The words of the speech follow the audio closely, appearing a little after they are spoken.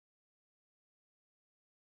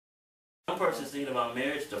One person's thinking about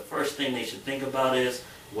marriage, the first thing they should think about is,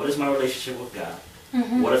 what is my relationship with God?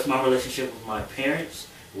 What is my relationship with my parents,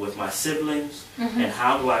 with my siblings, and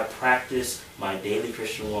how do I practice my daily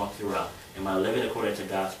Christian walk throughout? Am I living according to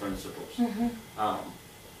God's principles?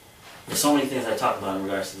 There's so many things I talk about in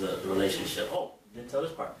regards to the relationship. Oh, didn't tell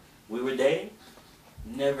this part. We were dating,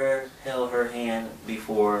 never held her hand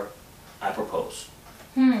before I proposed.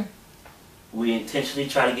 We intentionally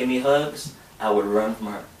tried to give me hugs, I would run from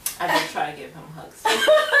her. I did try to give him hugs.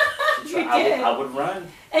 I would run.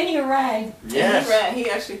 And you ran. Yes. He ran. He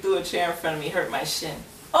actually threw a chair in front of me, hurt my shin.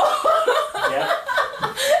 Oh.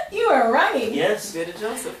 Yeah. You were running. Yes. Did it,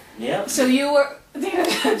 Joseph? Yeah. So you were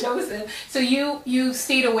Joseph. So you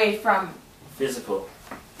stayed away from physical,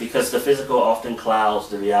 because the physical often clouds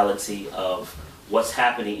the reality of what's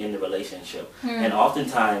happening in the relationship, and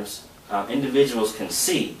oftentimes individuals can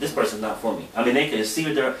see this person's not for me. I mean, they can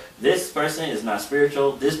see that this person is not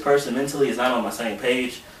spiritual. This person mentally is not on my same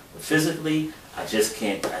page. But physically, I just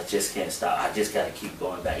can't stop. I just got to keep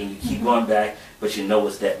going back, and you keep going back, but you know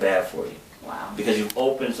it's that bad for you. Wow. Because you've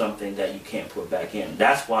opened something that you can't put back in.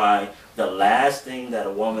 That's why the last thing that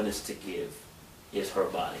a woman is to give is her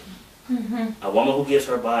body. A woman who gives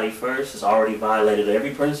her body first has already violated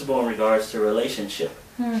every principle in regards to relationship.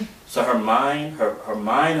 So her mind,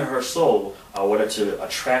 and her soul are what are to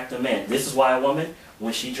attract a man. This is why a woman,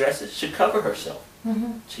 when she dresses, should cover herself.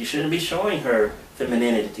 She shouldn't be showing her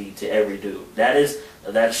femininity to every dude.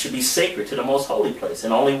 That should be sacred to the most holy place.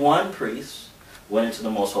 And only one priest went into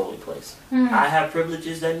the most holy place. I have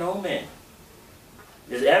privileges that no man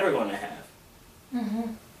is ever going to have.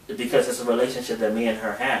 Because it's a relationship that me and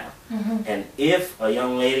her have. And if a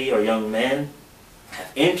young lady or young man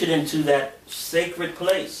have entered into that sacred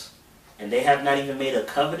place and they have not even made a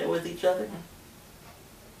covenant with each other,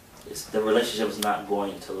 the relationship is not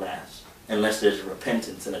going to last unless there's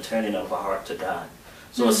repentance and a turning of our heart to God.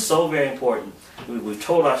 So it's so very important. We've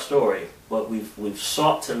told our story, but we've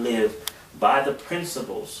sought to live by the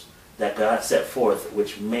principles that God set forth,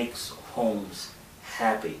 which makes homes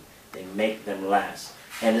happy. They make them last.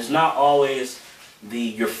 And it's not always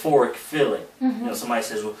the euphoric feeling. You know, somebody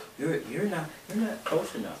says, "Well, you're not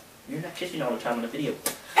close enough. You're not kissing all the time in the video."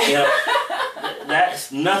 You know,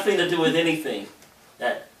 that's nothing to do with anything.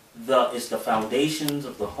 It's the foundations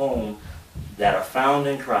of the home that are found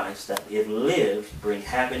in Christ, that if lived, bring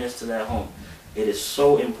happiness to that home. It is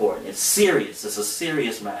so important. It's serious. It's a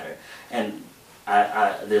serious matter. And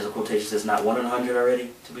there's a quotation that says, "Not 1 in 100 are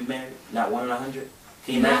ready to be married. Not 1 in 100."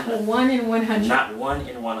 Can you imagine that? Not 1 in 100. Not 1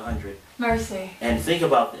 in 100. Mercy. And think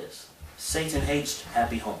about this. Satan hates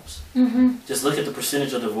happy homes. Just look at the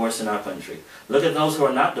percentage of divorce in our country. Look at those who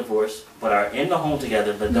are not divorced, but are in the home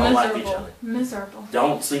together, but don't like each other. Miserable.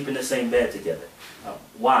 Don't sleep in the same bed together.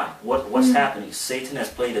 Why? What's happening? Satan has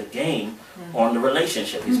played a game on the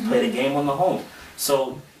relationship. He's played a game on the home.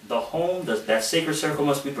 So the home, that sacred circle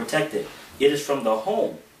must be protected. It is from the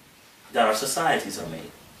home that our societies are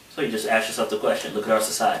made. So you just ask yourself the question, look at our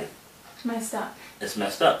society. It's messed up. It's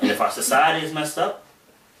messed up. And if our society is messed up,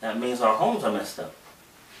 that means our homes are messed up.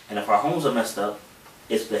 And if our homes are messed up,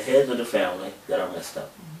 it's the heads of the family that are messed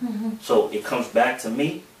up. So it comes back to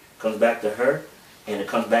me, comes back to her, and it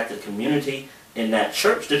comes back to the community in that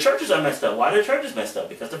church. The churches are messed up. Why are the churches messed up?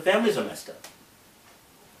 Because the families are messed up.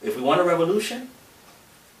 If we want a revolution,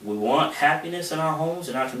 we want happiness in our homes,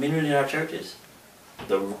 in our community, in our churches,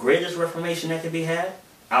 the greatest reformation that can be had,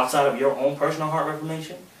 outside of your own personal heart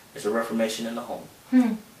reformation, is a reformation in the home.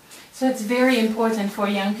 So it's very important for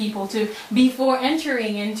young people to, before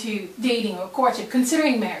entering into dating or courtship,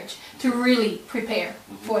 considering marriage, to really prepare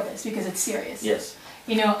for this, because it's serious. Yes.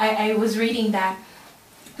 You know, I was reading that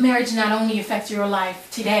marriage not only affects your life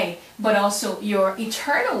today, but also your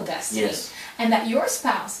eternal destiny. Yes. And that your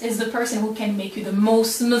spouse is the person who can make you the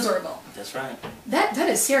most miserable. That's right. That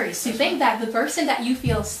is serious. To think that the person that you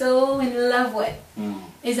feel so in love with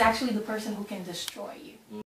is actually the person who can destroy you.